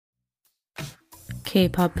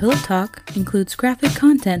K-pop Pillow Talk includes graphic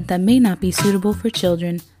content that may not be suitable for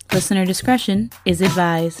children. Listener discretion is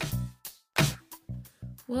advised.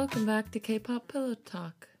 Welcome back to K-pop Pillow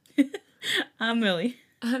Talk. I'm Millie.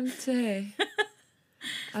 I'm Tay.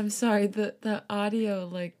 I'm sorry, the audio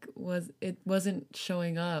wasn't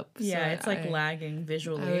showing up. Yeah, so it's lagging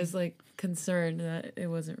visually. I was concerned that it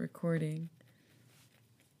wasn't recording.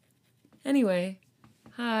 Anyway,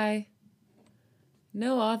 hi.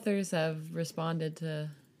 No authors have responded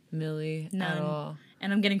to Millie at all.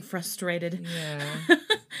 And I'm getting frustrated.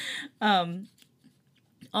 Yeah.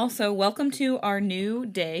 Also, welcome to our new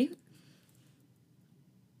day.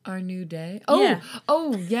 Our new day? Oh, yeah.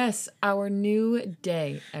 Oh, yes. Our new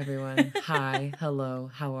day, everyone. Hi. Hello.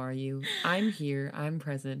 How are you? I'm here. I'm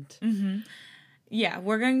present. Mm-hmm. Yeah,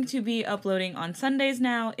 we're going to be uploading on Sundays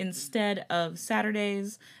now instead of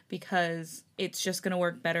Saturdays because it's just going to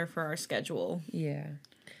work better for our schedule. Yeah.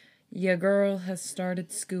 Your girl has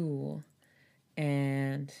started school.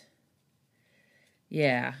 And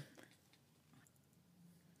yeah.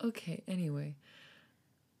 Okay, anyway.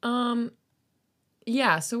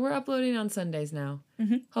 Yeah, so we're uploading on Sundays now.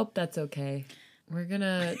 Mm-hmm. Hope that's okay. We're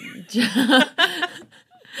gonna...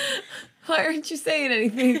 Why aren't you saying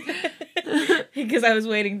anything? Because I was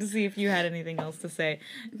waiting to see if you had anything else to say.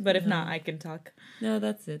 But if not, I can talk. No,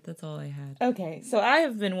 that's it. That's all I had. Okay, so I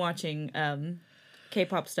have been watching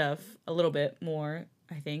K-pop stuff a little bit more,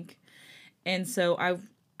 I think. And so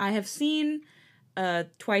I have seen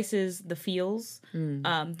Twice's The Feels,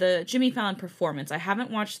 the Jimmy Fallon performance. I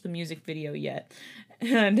haven't watched the music video yet.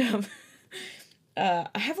 And I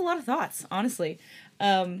have a lot of thoughts, honestly.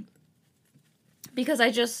 Because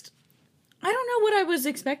I don't know what I was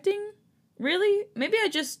expecting, really. Maybe I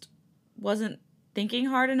just wasn't thinking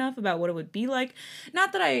hard enough about what it would be like.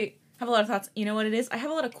 Not that I have a lot of thoughts. You know what it is? I have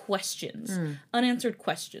a lot of questions, unanswered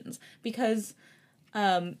questions. Because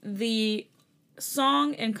the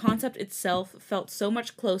song and concept itself felt so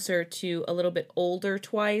much closer to a little bit older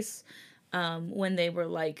Twice, when they were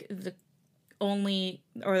the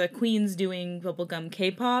queens doing bubblegum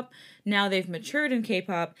K-pop. Now they've matured in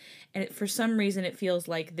K-pop, and for some reason it feels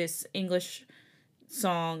like this English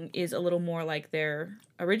song is a little more like their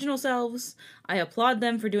original selves. I applaud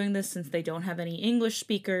them for doing this since they don't have any English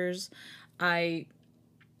speakers. I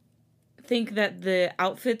think that the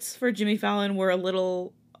outfits for Jimmy Fallon were a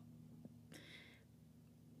little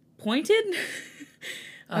pointed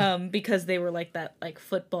because they were that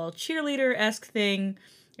football cheerleader-esque thing,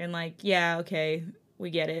 and yeah, okay, we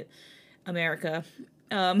get it, America.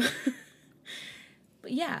 But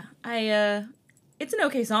yeah, it's an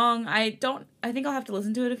okay song. I think I'll have to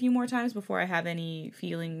listen to it a few more times before I have any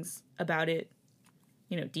feelings about it,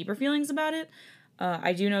 deeper feelings about it.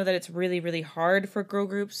 I do know that it's really, really hard for girl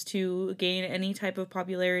groups to gain any type of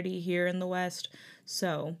popularity here in the West,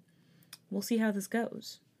 so we'll see how this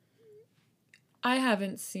goes. I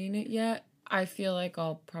haven't seen it yet. I feel like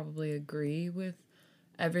I'll probably agree with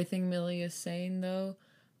everything Millie is saying, though.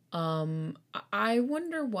 I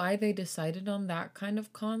wonder why they decided on that kind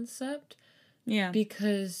of concept. Yeah.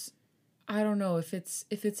 Because I don't know if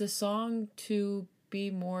it's a song to be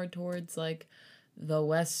more towards the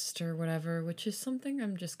West or whatever, which is something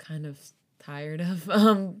I'm just kind of tired of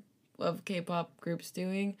K-pop groups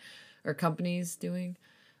doing or companies doing.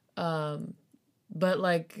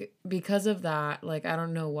 But because of that, I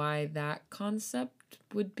don't know why that concept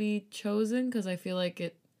would be chosen, because I feel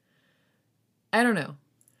like I don't know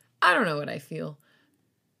what I feel.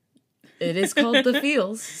 It is called The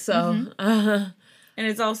Feels, so. And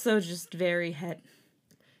it's also just very head.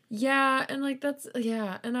 Yeah, and that's,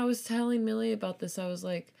 yeah, and I was telling Millie about this. I was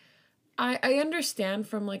like, I understand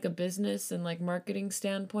from a business and marketing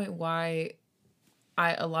standpoint why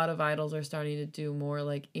a lot of idols are starting to do more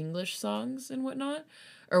English songs and whatnot,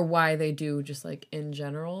 or why they do just in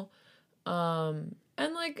general. And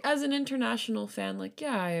as an international fan,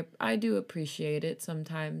 yeah, I do appreciate it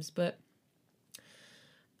sometimes, but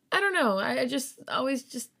I don't know. I just always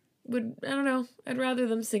just would, I don't know. I'd rather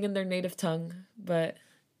them sing in their native tongue, but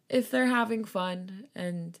if they're having fun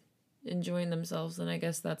and enjoying themselves, then I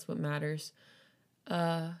guess that's what matters.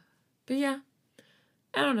 But yeah,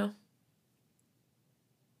 I don't know.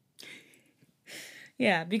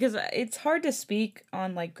 Yeah, because it's hard to speak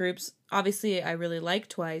on groups. Obviously, I really like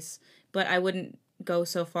Twice, but I wouldn't go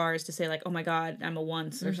so far as to say oh my god, I'm a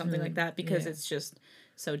once or something like that, because it's just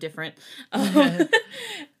so different.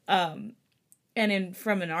 And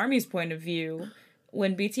from an ARMY's point of view,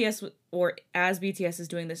 when BTS or as BTS is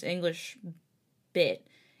doing this English bit,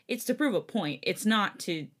 it's to prove a point. It's not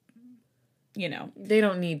to, they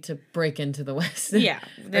don't need to break into the West. Yeah,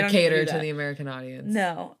 or cater to the American audience.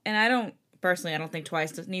 No, and I don't Personally, I don't think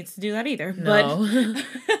Twice needs to do that either. No.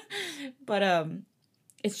 But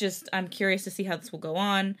it's just, I'm curious to see how this will go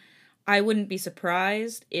on. I wouldn't be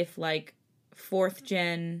surprised if, like, 4th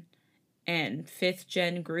gen and 5th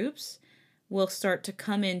gen groups will start to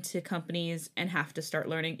come into companies and have to start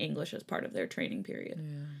learning English as part of their training period.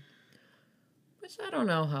 Yeah. Which I don't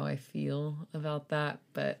know how I feel about that,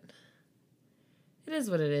 but it is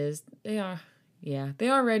what it is. They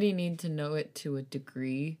already need to know it to a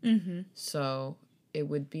degree. Mm-hmm. So it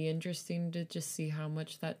would be interesting to just see how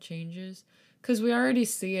much that changes. Because we already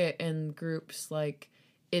see it in groups like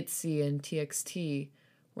ITZY and TXT,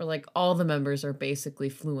 where like all the members are basically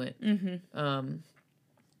fluent in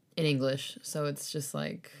English. So it's just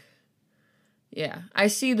like, yeah, I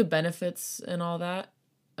see the benefits and all that.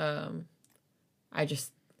 I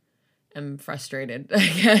just am frustrated, I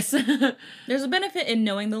guess. There's a benefit in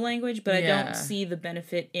knowing the language, but Yeah. I don't see the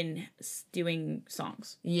benefit in doing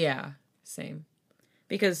songs. Yeah, same.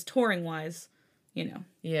 Because touring-wise, you know,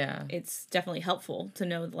 Yeah. it's definitely helpful to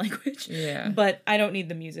know the language. Yeah. But I don't need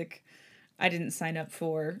the music. I didn't sign up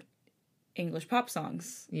for English pop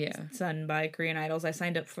songs. Yeah. Sung by Korean idols. I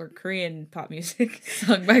signed up for Korean pop music.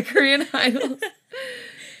 Sung by Korean idols.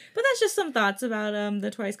 But that's just some thoughts about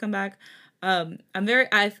the Twice comeback.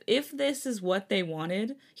 If this is what they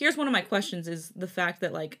wanted, here's one of my questions is the fact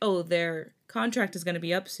that, like, oh, their contract is going to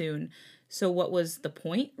be up soon. So what was the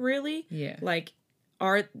point, really? Yeah. Like,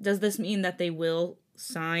 does this mean that they will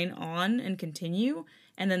sign on and continue,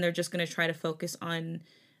 and then they're just going to try to focus on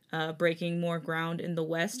breaking more ground in the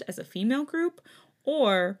West as a female group?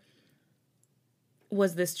 Or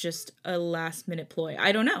was this just a last-minute ploy?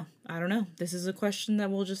 I don't know. This is a question that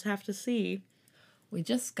we'll just have to see. We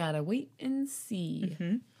just gotta wait and see.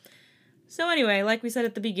 Mm-hmm. So anyway, like we said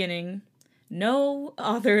at the beginning, no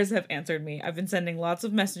authors have answered me. I've been sending lots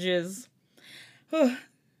of messages. And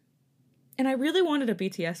I really wanted a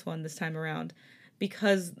BTS one this time around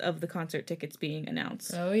because of the concert tickets being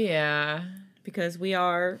announced. Oh, yeah. Because we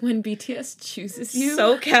are... When BTS chooses you.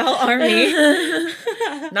 SoCal Army.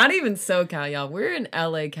 Not even SoCal, y'all. We're in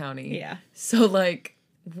LA County. Yeah. So, like,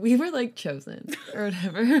 we were, like, chosen. Or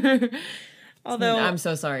whatever. Although... I'm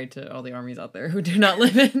so sorry to all the armies out there who do not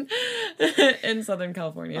live in Southern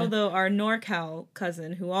California. Although our NorCal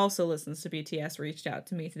cousin, who also listens to BTS, reached out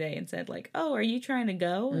to me today and said, like, oh, are you trying to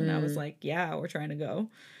go? And I was like, yeah, we're trying to go.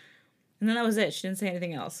 And then that was it. She didn't say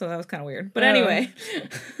anything else, so that was kind of weird. But anyway...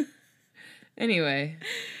 Anyway,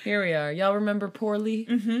 here we are. Y'all remember Poorly?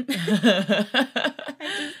 Mm-hmm.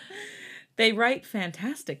 They write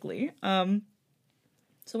fantastically. So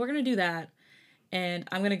we're going to do that. And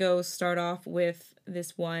I'm going to go start off with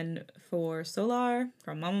this one for Solar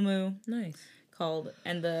from Mamamoo. Nice.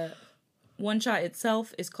 And the one shot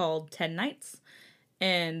itself is called 10 Nights.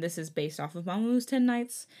 And this is based off of Mamamoo's 10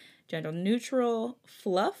 Nights. Gender neutral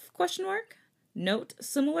fluff, ? Note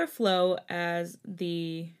similar flow as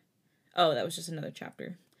the... Oh, that was just another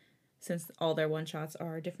chapter. Since all their one-shots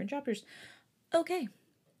are different chapters. Okay.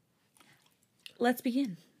 Let's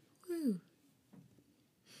begin. Woo.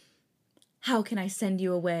 How can I send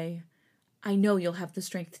you away? I know you'll have the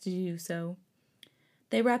strength to do so.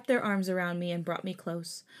 They wrapped their arms around me and brought me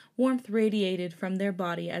close. Warmth radiated from their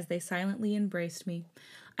body as they silently embraced me.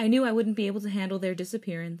 I knew I wouldn't be able to handle their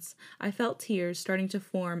disappearance. I felt tears starting to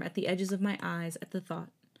form at the edges of my eyes at the thought.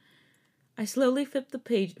 I slowly flipped the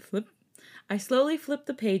pages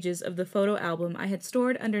of the photo album I had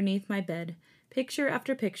stored underneath my bed, picture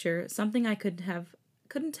after picture, something I couldn't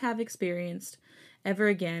have experienced ever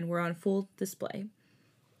again, were on full display.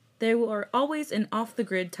 They were always an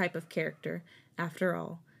off-the-grid type of character, after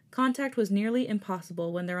all. Contact was nearly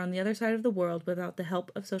impossible when they're on the other side of the world without the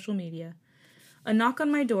help of social media. A knock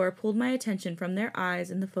on my door pulled my attention from their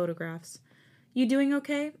eyes in the photographs. You doing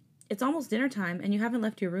okay? It's almost dinner time, and you haven't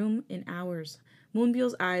left your room in hours.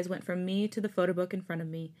 Moonbyul's eyes went from me to the photo book in front of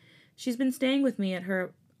me. She's been staying with me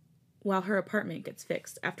while her apartment gets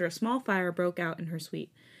fixed after a small fire broke out in her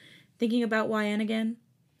suite. Thinking about YN again?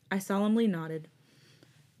 I solemnly nodded.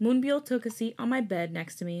 Moonbyul took a seat on my bed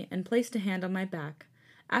next to me and placed a hand on my back.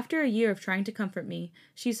 After a year of trying to comfort me,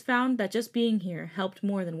 she's found that just being here helped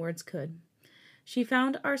more than words could. We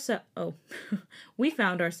found ourselves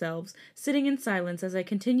sitting in silence as I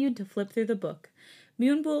continued to flip through the book.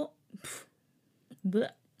 Moonbyul.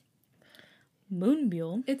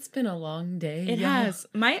 It's been a long day. It has.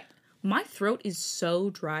 My throat is so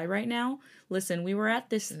dry right now. Listen, we were at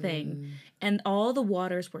this thing, and all the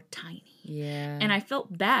waters were tiny. Yeah. And I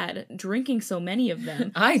felt bad drinking so many of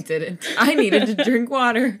them. I didn't. I needed to drink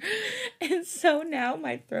water. And so now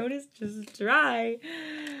my throat is just dry.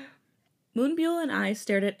 Moonbyul and I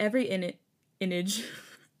stared at every image.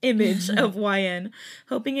 image of YN,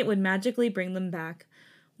 hoping it would magically bring them back.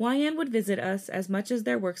 YN would visit us as much as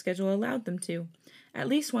their work schedule allowed them to. At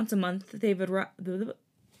least once a month, they would...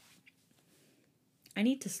 I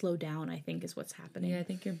need to slow down, I think, is what's happening. Yeah, I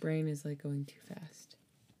think your brain is, like, going too fast.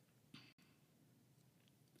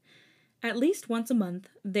 At least once a month,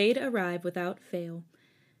 they'd arrive without fail.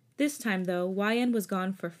 This time, though, YN was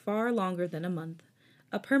gone for far longer than a month.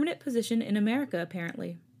 A permanent position in America,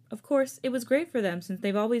 apparently. Of course, it was great for them since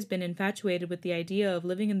they've always been infatuated with the idea of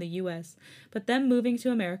living in the U.S., but them moving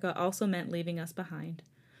to America also meant leaving us behind.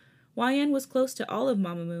 YN was close to all of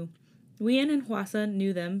Mamamoo. Wien and Hwasa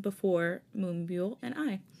knew them before Moonbyul and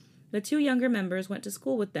I. The two younger members went to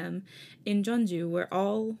school with them in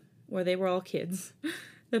Jeonju, where they were all kids.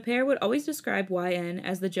 The pair would always describe YN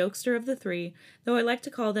as the jokester of the three, though I like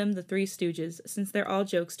to call them the Three Stooges, since they're all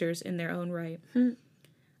jokesters in their own right.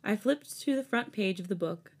 I flipped to the front page of the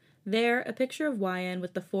book. There, a picture of YN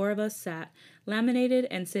with the four of us sat, laminated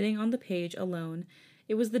and sitting on the page alone.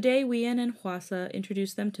 It was the day Wien and Hwasa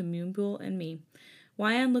introduced them to Moonbyul and me.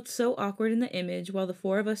 YN looked so awkward in the image while the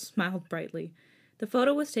four of us smiled brightly. The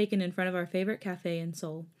photo was taken in front of our favorite cafe in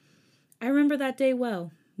Seoul. I remember that day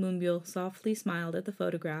well. Moonbyul softly smiled at the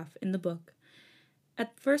photograph in the book.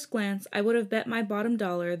 At first glance, I would have bet my bottom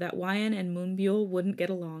dollar that YN and Moonbyul wouldn't get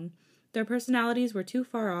along. Their personalities were too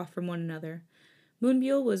far off from one another.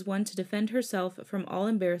 Moonbyul was one to defend herself from all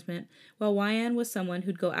embarrassment, while YN was someone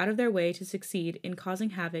who'd go out of their way to succeed in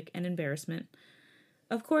causing havoc and embarrassment.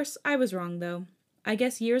 Of course, I was wrong, though. I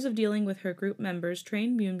guess years of dealing with her group members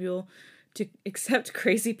trained Moonbyul to accept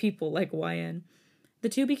crazy people like YN. The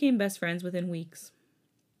two became best friends within weeks.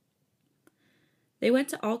 They went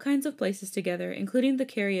to all kinds of places together, including the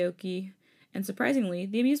karaoke and, surprisingly,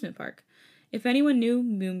 the amusement park. If anyone knew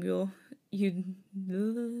Moonbyul, you'd...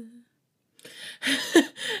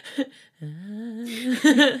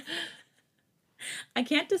 I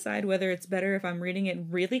can't decide whether it's better if I'm reading it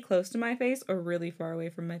really close to my face or really far away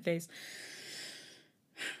from my face.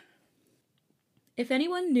 If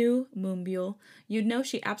anyone knew Moonbyul, you'd know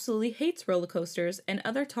she absolutely hates roller coasters and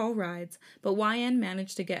other tall rides, but YN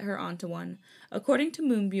managed to get her onto one. According to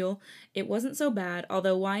Moonbyul, it wasn't so bad,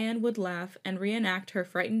 although YN would laugh and reenact her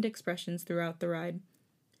frightened expressions throughout the ride.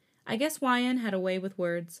 I guess YN had a way with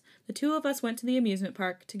words. The two of us went to the amusement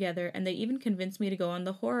park together, and they even convinced me to go on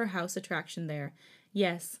the horror house attraction there.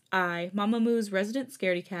 Yes, I, Mamamoo's resident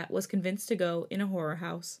scaredy cat, was convinced to go in a horror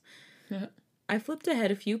house. I flipped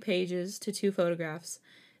ahead a few pages to two photographs.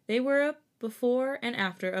 They were a before and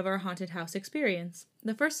after of our haunted house experience.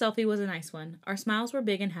 The first selfie was a nice one. Our smiles were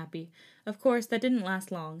big and happy. Of course, that didn't last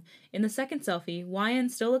long. In the second selfie, YN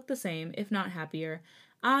still looked the same, if not happier.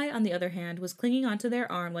 I, on the other hand, was clinging onto their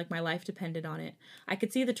arm like my life depended on it. I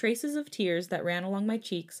could see the traces of tears that ran along my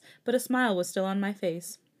cheeks, but a smile was still on my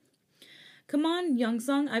face. Come on,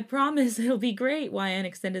 Youngsung, I promise it'll be great, YN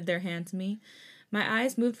extended their hand to me. My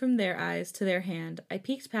eyes moved from their eyes to their hand. I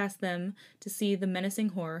peeked past them to see the menacing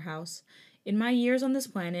horror house. If my years on this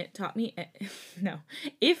planet taught me anything,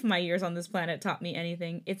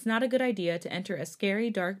 it's not a good idea to enter a scary,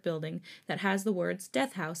 dark building that has the words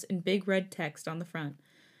Death House in big red text on the front.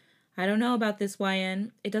 I don't know about this,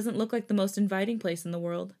 YN. It doesn't look like the most inviting place in the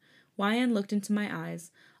world. YN looked into my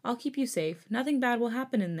eyes. I'll keep you safe. Nothing bad will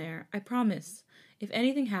happen in there. I promise. If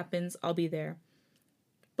anything happens, I'll be there.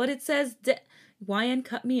 But it says YN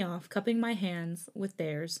cut me off, cupping my hands with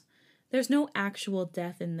theirs. There's no actual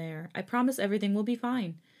death in there. I promise everything will be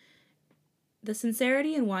fine. The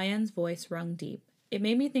sincerity in YN's voice rung deep. It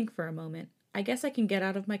made me think for a moment. I guess I can get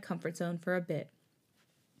out of my comfort zone for a bit.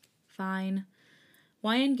 Fine.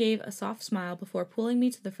 YN gave a soft smile before pulling me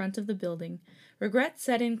to the front of the building. Regret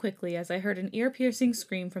set in quickly as I heard an ear-piercing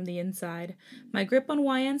scream from the inside. My grip on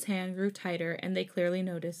YN's hand grew tighter, and they clearly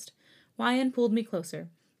noticed. YN pulled me closer.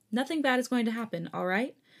 Nothing bad is going to happen, all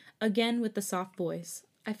right? Again with the soft voice.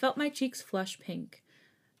 I felt my cheeks flush pink.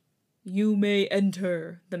 You may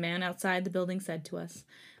enter, the man outside the building said to us.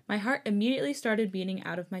 My heart immediately started beating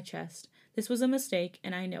out of my chest. This was a mistake,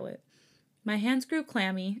 and I know it. My hands grew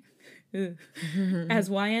clammy as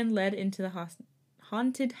YN led into the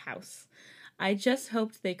haunted house. I just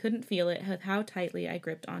hoped they couldn't feel it with how tightly I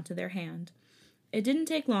gripped onto their hand. It didn't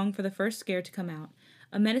take long for the first scare to come out.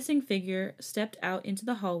 A menacing figure stepped out into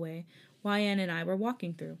the hallway YN and I were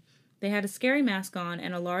walking through. They had a scary mask on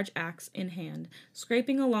and a large axe in hand,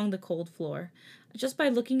 scraping along the cold floor. Just by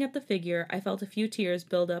looking at the figure, I felt a few tears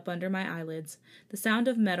build up under my eyelids. The sound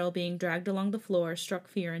of metal being dragged along the floor struck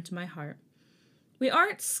fear into my heart. We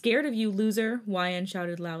aren't scared of you, loser, YN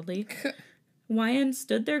shouted loudly. YN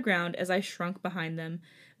stood their ground as I shrunk behind them.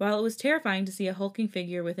 While it was terrifying to see a hulking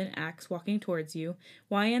figure with an axe walking towards you,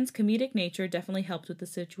 YN's comedic nature definitely helped with the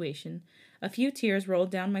situation. A few tears rolled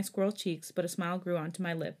down my squirrel cheeks, but a smile grew onto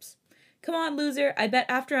my lips. Come on, loser, I bet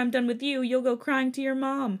after I'm done with you, you'll go crying to your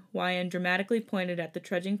mom, YN dramatically pointed at the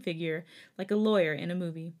trudging figure like a lawyer in a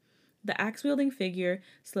movie. The axe-wielding figure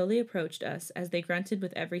slowly approached us as they grunted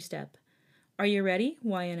with every step. Are you ready?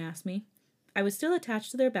 YN asked me. I was still attached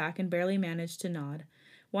to their back and barely managed to nod.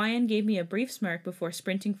 YN gave me a brief smirk before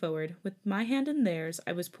sprinting forward. With my hand in theirs,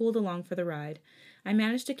 I was pulled along for the ride. I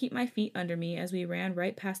managed to keep my feet under me as we ran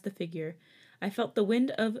right past the figure. I felt the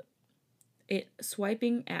wind of it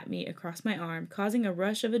swiping at me across my arm, causing a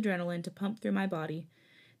rush of adrenaline to pump through my body.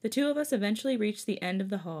 The two of us eventually reached the end of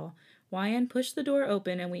the hall. YN pushed the door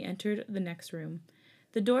open and we entered the next room.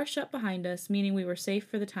 The door shut behind us, meaning we were safe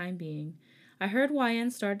for the time being. I heard YN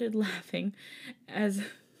started laughing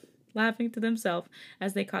to themselves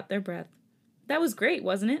as they caught their breath. That was great,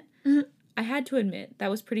 wasn't it? Mhm. I had to admit, that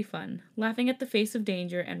was pretty fun, laughing at the face of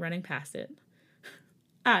danger and running past it.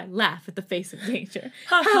 I laugh at the face of danger.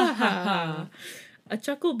 Ha ha ha ha. A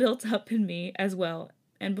chuckle built up in me as well,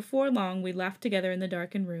 and before long we laughed together in the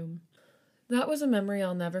darkened room. That was a memory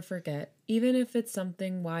I'll never forget, even if it's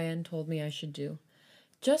something YN told me I should do.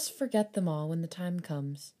 Just forget them all when the time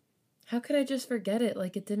comes. How could I just forget it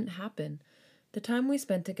like it didn't happen? The time we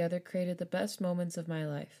spent together created the best moments of my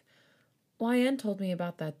life. YN told me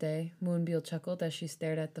about that day, Moonbeal chuckled as she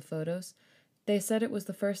stared at the photos. They said it was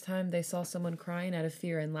the first time they saw someone crying out of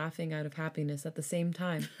fear and laughing out of happiness at the same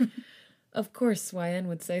time. Of course, YN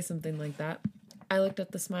would say something like that. I looked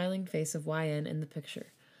at the smiling face of YN in the picture.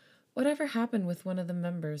 Whatever happened with one of the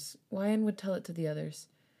members, YN would tell it to the others.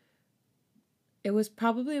 It was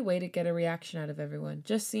probably a way to get a reaction out of everyone.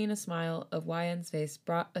 Just seeing a smile of YN's face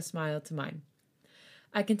brought a smile to mine.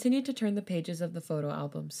 I continued to turn the pages of the photo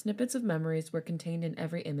album. Snippets of memories were contained in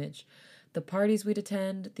every image. The parties we'd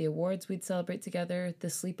attend, the awards we'd celebrate together, the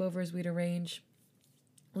sleepovers we'd arrange,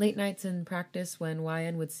 late nights in practice when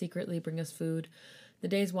YN would secretly bring us food, the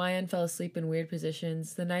days YN fell asleep in weird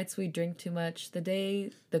positions, the nights we'd drink too much,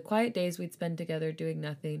 the quiet days we'd spend together doing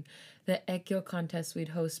nothing, the ekkyo contests we'd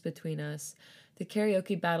host between us, the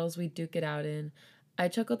karaoke battles we'd duke it out in. I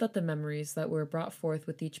chuckled at the memories that were brought forth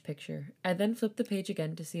with each picture. I then flipped the page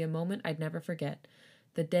again to see a moment I'd never forget.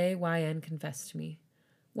 The day YN confessed to me.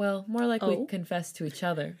 Well, more like we confessed to each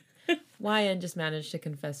other. YN just managed to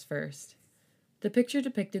confess first. The picture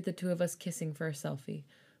depicted the two of us kissing for a selfie.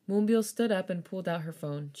 Moonbeal stood up and pulled out her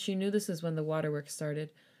phone. She knew this was when the waterworks started.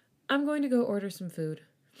 I'm going to go order some food.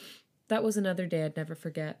 That was another day I'd never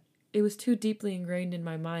forget. It was too deeply ingrained in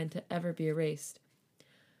my mind to ever be erased.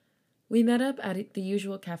 We met up at the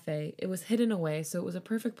usual cafe. It was hidden away, so it was a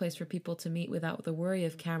perfect place for people to meet without the worry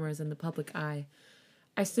of cameras and the public eye.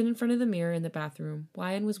 I stood in front of the mirror in the bathroom.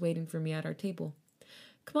 YN was waiting for me at our table.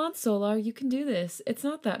 Come on, Solar, you can do this. It's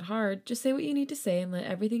not that hard. Just say what you need to say and let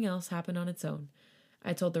everything else happen on its own.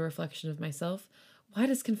 I told the reflection of myself. Why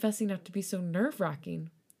does confessing have to be so nerve-wracking?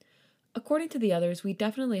 According to the others, we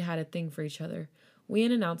definitely had a thing for each other.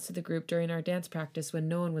 Wien announced to the group during our dance practice when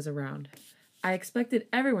no one was around. I expected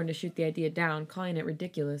everyone to shoot the idea down, calling it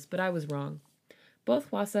ridiculous, but I was wrong.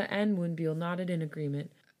 Both Wasa and Moonbeal nodded in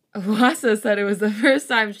agreement. Wasa said it was the first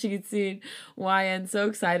time she'd seen YN so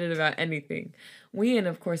excited about anything. Wien,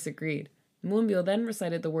 of course, agreed. Moonbeal then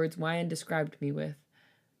recited the words YN described me with.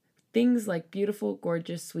 Things like beautiful,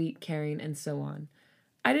 gorgeous, sweet, caring, and so on.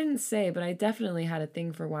 I didn't say, but I definitely had a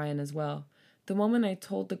thing for YN as well. The moment I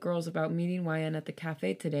told the girls about meeting YN at the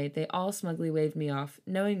cafe today, they all smugly waved me off,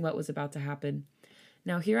 knowing what was about to happen.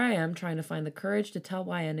 Now here I am, trying to find the courage to tell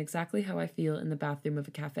YN exactly how I feel in the bathroom of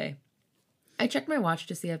a cafe. I checked my watch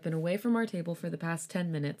to see I've been away from our table for the past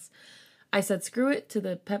 10 minutes. I said screw it to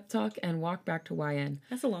the pep talk and walked back to YN.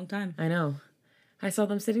 That's a long time. I know. I saw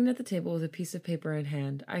them sitting at the table with a piece of paper in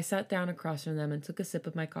hand. I sat down across from them and took a sip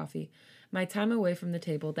of my coffee. My time away from the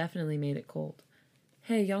table definitely made it cold.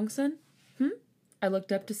 Hey, Youngsun? I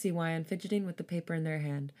looked up to see YN fidgeting with the paper in their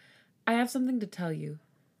hand. I have something to tell you.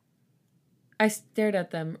 I stared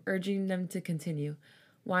at them, urging them to continue.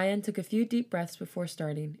 YN took a few deep breaths before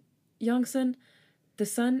starting. Youngsun, the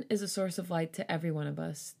sun is a source of light to every one of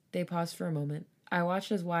us. They paused for a moment. I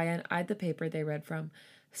watched as YN eyed the paper they read from.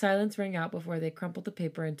 Silence rang out before they crumpled the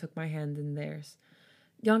paper and took my hand in theirs.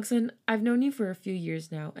 Youngsun, I've known you for a few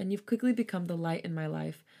years now, and you've quickly become the light in my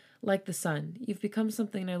life. Like the sun, you've become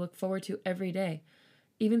something I look forward to every day.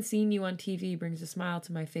 Even seeing you on TV brings a smile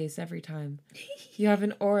to my face every time. You have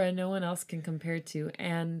an aura no one else can compare to,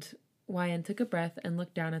 and YN took a breath and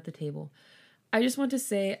looked down at the table. I just want to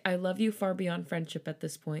say I love you far beyond friendship at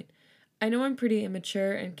this point. I know I'm pretty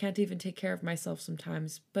immature and can't even take care of myself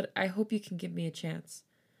sometimes, but I hope you can give me a chance.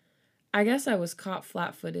 I guess I was caught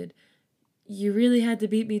flat-footed. You really had to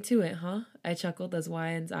beat me to it, huh? I chuckled as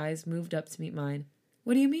Wyan's eyes moved up to meet mine.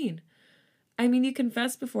 What do you mean? I mean, you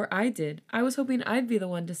confessed before I did. I was hoping I'd be the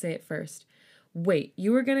one to say it first. Wait,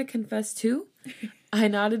 you were gonna confess too? I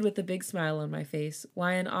nodded with a big smile on my face.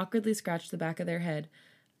 Wyan awkwardly scratched the back of their head.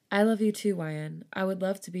 I love you too, Wyan. I would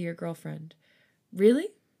love to be your girlfriend. Really?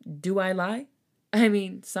 Do I lie? I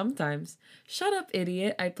mean, sometimes. Shut up,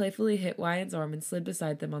 idiot. I playfully hit Wyan's arm and slid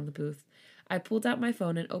beside them on the booth. I pulled out my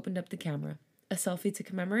phone and opened up the camera. A selfie to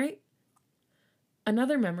commemorate?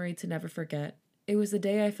 Another memory to never forget. It was the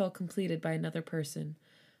day I felt completed by another person.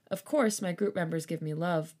 Of course, my group members give me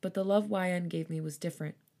love, but the love Wyan gave me was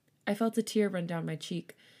different. I felt a tear run down my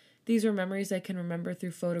cheek. These were memories I can remember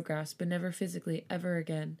through photographs, but never physically, ever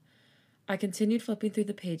again. I continued flipping through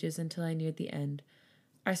the pages until I neared the end.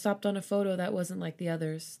 I stopped on a photo that wasn't like the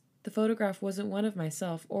others. The photograph wasn't one of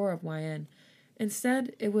myself or of Wyan.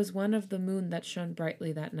 Instead, it was one of the moon that shone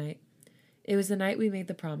brightly that night. It was the night we made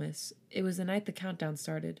the promise. It was the night the countdown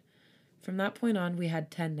started. From that point on, we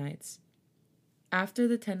had 10 nights. After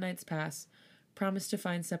the 10 nights passed, promised to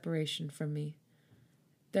find separation from me.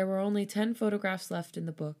 There were only 10 photographs left in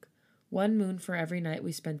the book, one moon for every night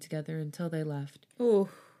we spent together until they left. Ooh.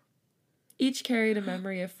 Each carried a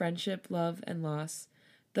memory of friendship, love, and loss.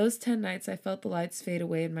 Those 10 nights I felt the lights fade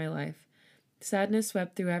away in my life. Sadness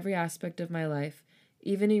swept through every aspect of my life,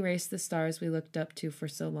 even erased the stars we looked up to for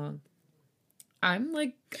so long. I'm,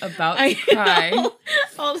 about to cry.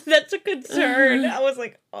 Oh, that's a concern. I was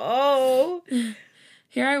like, oh.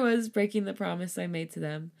 Here I was, breaking the promise I made to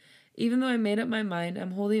them. Even though I made up my mind,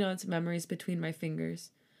 I'm holding on to memories between my fingers.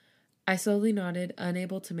 I slowly nodded,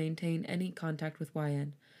 unable to maintain any contact with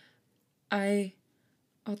Wyan.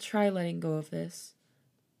 I'll try letting go of this.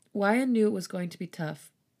 Wyan knew it was going to be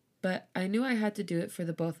tough, but I knew I had to do it for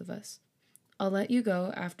the both of us. I'll let you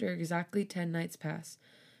go after exactly 10 nights pass.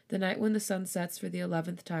 The night when the sun sets for the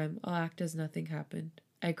 11th time, I'll act as nothing happened.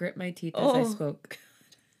 I grit my teeth as I spoke.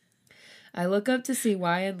 I look up to see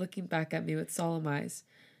Wyan looking back at me with solemn eyes.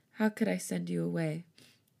 How could I send you away?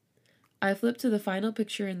 I flipped to the final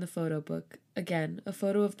picture in the photo book. Again, a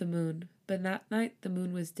photo of the moon, but that night the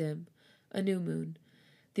moon was dim. A new moon.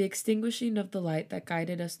 The extinguishing of the light that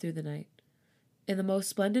guided us through the night. In the most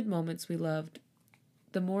splendid moments we loved.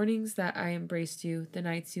 The mornings that I embraced you, the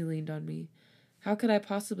nights you leaned on me. How could I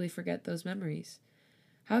possibly forget those memories?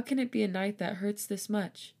 How can it be a night that hurts this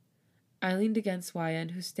much? I leaned against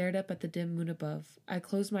Wyan, who stared up at the dim moon above. I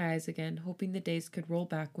closed my eyes again, hoping the days could roll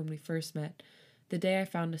back when we first met, the day I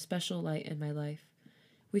found a special light in my life.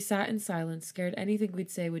 We sat in silence, scared anything we'd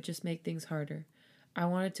say would just make things harder. I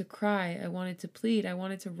wanted to cry, I wanted to plead, I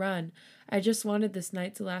wanted to run. I just wanted this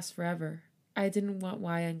night to last forever. I didn't want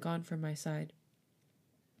Wyan gone from my side.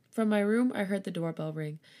 From my room, I heard the doorbell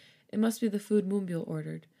ring. It must be the food Moonbyul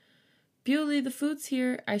ordered. Bewley, the food's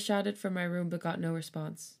here, I shouted from my room but got no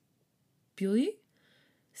response. Bewley?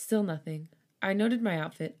 Still nothing. I noted my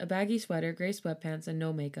outfit, a baggy sweater, gray sweatpants, and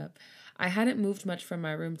no makeup. I hadn't moved much from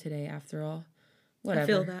my room today, after all. Whatever. I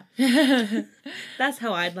feel that. That's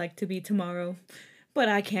how I'd like to be tomorrow. But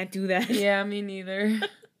I can't do that. Yeah, me neither.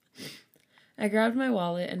 I grabbed my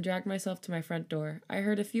wallet and dragged myself to my front door. I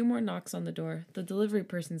heard a few more knocks on the door. The delivery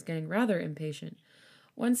person's getting rather impatient.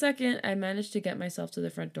 1 second, I managed to get myself to the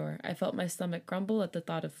front door. I felt my stomach grumble at the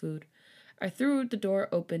thought of food. I threw the door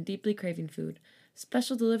open, deeply craving food.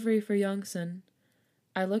 Special delivery for Youngsun.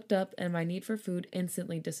 I looked up, and my need for food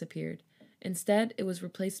instantly disappeared. Instead, it was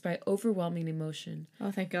replaced by overwhelming emotion.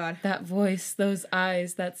 Oh, thank God. That voice, those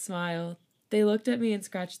eyes, that smile. They looked at me and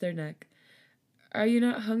scratched their neck. Are you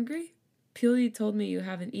not hungry? Bewley told me you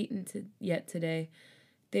haven't eaten yet today.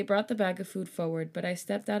 They brought the bag of food forward, but I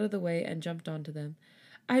stepped out of the way and jumped onto them.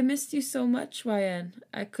 I missed you so much, Wyan.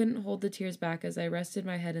 I couldn't hold the tears back as I rested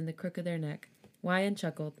my head in the crook of their neck. Wyan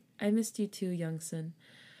chuckled. I missed you too, Youngsun.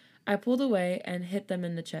 I pulled away and hit them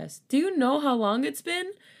in the chest. Do you know how long it's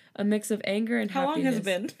been? A mix of anger and happiness. How long has it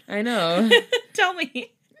been? I know. Tell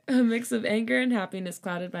me. A mix of anger and happiness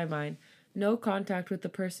clouded my mind. No contact with the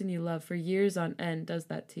person you love for years on end does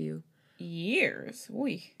that to you. Years?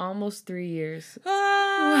 Oy. Almost 3 years.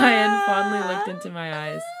 Wyan fondly looked into my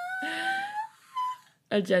eyes.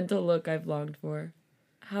 A gentle look I've longed for.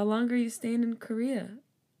 How long are you staying in Korea?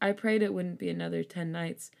 I prayed it wouldn't be another 10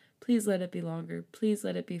 nights. Please let it be longer. Please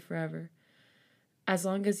let it be forever. As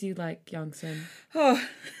long as you like, Youngsun. Oh.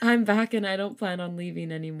 I'm back and I don't plan on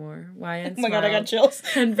leaving anymore. Wyan Oh my God, I got chills.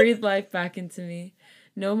 and breathed life back into me.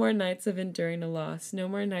 No more nights of enduring a loss. No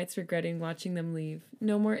more nights regretting watching them leave.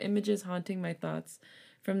 No more images haunting my thoughts.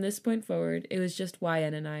 From this point forward, it was just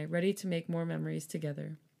YN and I, ready to make more memories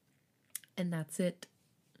together. And that's it.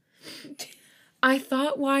 I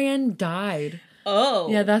thought YN died. Oh.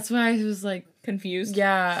 Yeah, that's why I was like... confused.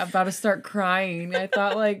 Yeah, about to start crying. I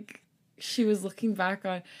thought like she was looking back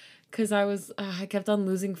on... Because I kept on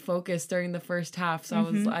losing focus during the first half. So I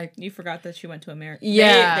was like... You forgot that she went to America.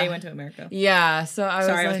 Yeah. They went to America. Yeah, so I was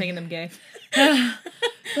Sorry, like... I was making them gay.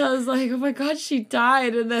 So I was like, oh my god, she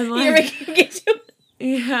died. And then like... You're making them gay too.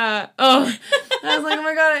 Yeah. Oh. I was like, oh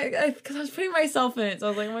my god, because I was putting myself in it. So I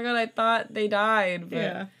was like, oh my god, I thought they died. But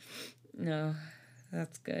Yeah. No,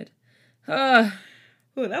 that's good. Oh,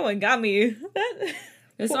 that one got me.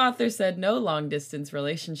 This author said no long-distance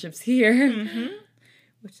relationships here.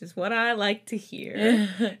 Which is what I like to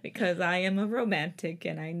hear. Because I am a romantic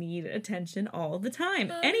and I need attention all the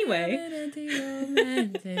time. Anyway.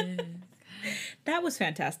 That was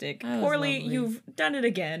fantastic. That was Poorly, lovely. you've done it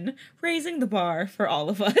again. Raising the bar for all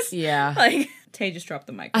of us. Yeah. Like, Tay just dropped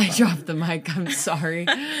the microphone. I dropped the mic. I'm sorry.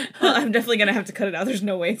 Well, I'm definitely going to have to cut it out. There's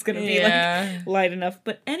no way it's going to be like light enough.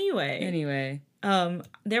 But anyway.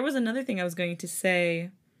 There was another thing I was going to say.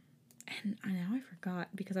 And now I forgot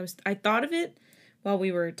because I thought of it while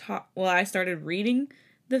we were I started reading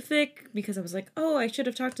the fic because I was like, oh, I should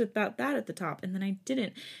have talked about that at the top. And then I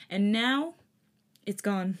didn't. And now it's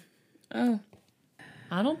gone. Oh.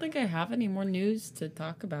 I don't think I have any more news to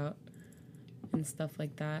talk about and stuff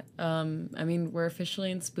like that. I mean, we're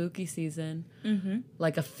officially in spooky season.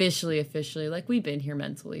 Like, officially. Like, we've been here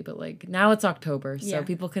mentally, but, like, now it's October, so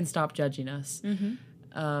people can stop judging us.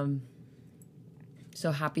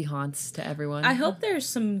 So happy haunts to everyone. I hope there's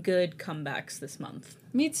some good comebacks this month.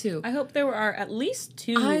 Me too. I hope there are at least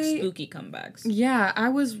 2 spooky comebacks. Yeah, I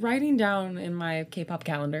was writing down in my K-pop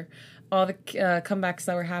calendar all the comebacks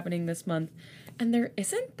that were happening this month, and there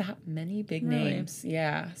isn't that many big names.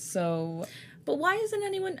 Yeah, so... But why isn't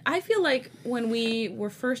anyone... I feel like when we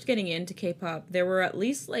were first getting into K-pop, there were at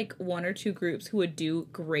least, like, 1 or 2 groups who would do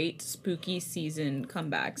great spooky season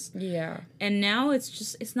comebacks. Yeah. And now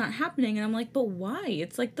it's not happening, and I'm like, but why?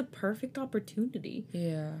 It's, like, the perfect opportunity.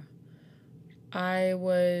 Yeah. I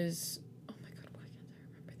was... Oh my god, why can't I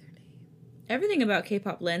remember their name? Everything about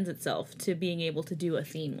K-pop lends itself to being able to do a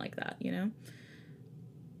theme like that, you know?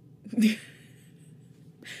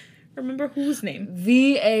 Remember whose name?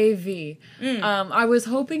 VAV. I was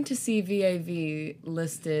hoping to see VAV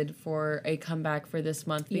listed for a comeback for this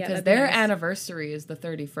month because their anniversary is the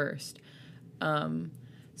 31st.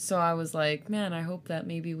 So I was like, man, I hope that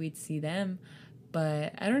maybe we'd see them.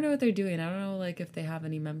 But I don't know what they're doing. I don't know, like, if they have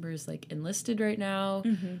any members, like, enlisted right now.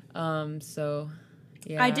 So,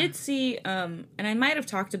 yeah. I did see, and I might have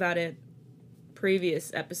talked about it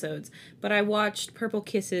previous episodes, but I watched Purple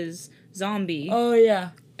Kisses Zombie. Oh,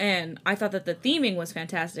 yeah. And I thought that the theming was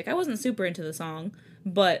fantastic. I wasn't super into the song,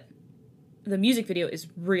 but the music video is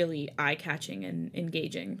really eye-catching and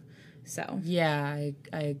engaging. So yeah,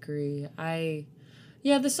 I agree.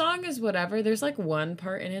 Yeah, the song is whatever. There's like one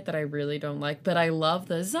part in it that I really don't like, but I love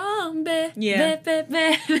the zombie. Yeah.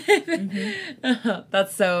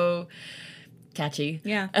 That's so catchy.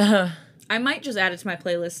 Yeah. I might just add it to my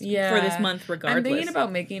playlist for this month regardless. I'm thinking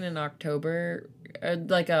about making an October,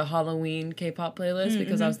 like a Halloween K-pop playlist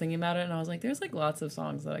because I was thinking about it and I was like, there's like lots of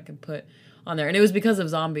songs that I could put on there. And it was because of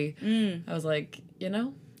Zombie. I was like, you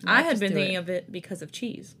know. I had been thinking of it because of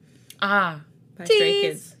Cheese. By Stray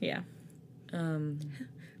Kids. Yeah.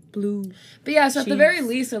 Blue. But yeah, so at the very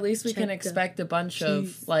least, at least we can expect a bunch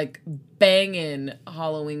of like banging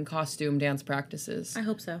Halloween costume dance practices. I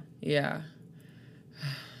hope so. Yeah.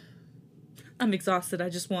 I'm exhausted. I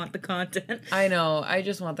just want the content. I know. I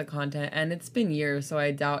just want the content. And it's been years, so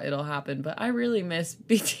I doubt it'll happen. But I really miss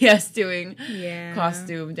BTS doing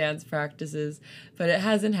costume dance practices. But it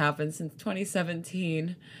hasn't happened since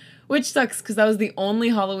 2017. Which sucks, because that was the only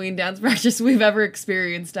Halloween dance practice we've ever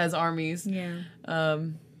experienced as armies. Yeah.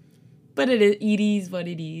 But it is what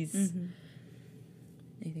it is.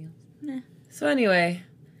 Anything else? Nah. So anyway,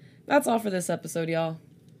 that's all for this episode, y'all.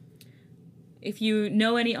 If you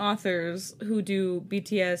know any authors who do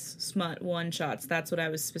BTS smut one-shots, that's what I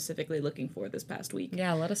was specifically looking for this past week.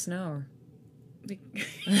 Yeah, let us know.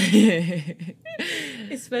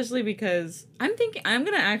 Especially because I'm thinking I'm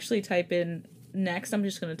going to actually type in next. I'm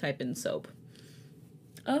just going to type in soap.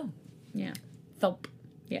 Oh. Yeah. Soap.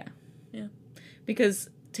 Yeah. Yeah.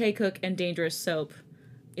 Because Tay Cook and Dangerous Soap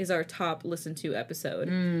is our top listened to episode.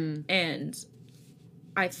 And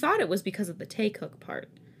I thought it was because of the Tay Cook part.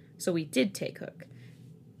 So we did Tay Cook.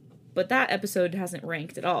 But that episode hasn't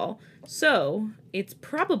ranked at all. So it's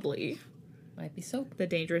probably... might be soap. The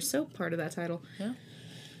Dangerous Soap part of that title. Yeah.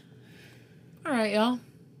 All right, y'all.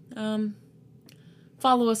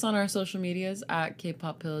 Follow us on our social medias at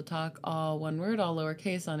K-Pop Pillow Talk, all one word, all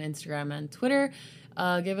lowercase, on Instagram and Twitter.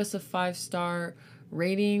 Give us a 5-star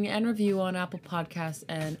rating and review on Apple Podcasts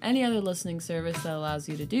and any other listening service that allows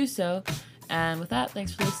you to do so. And with that,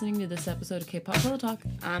 thanks for listening to this episode of K-Pop Pillow Talk.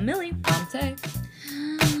 I'm Millie. I'm Tay.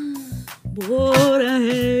 Boy,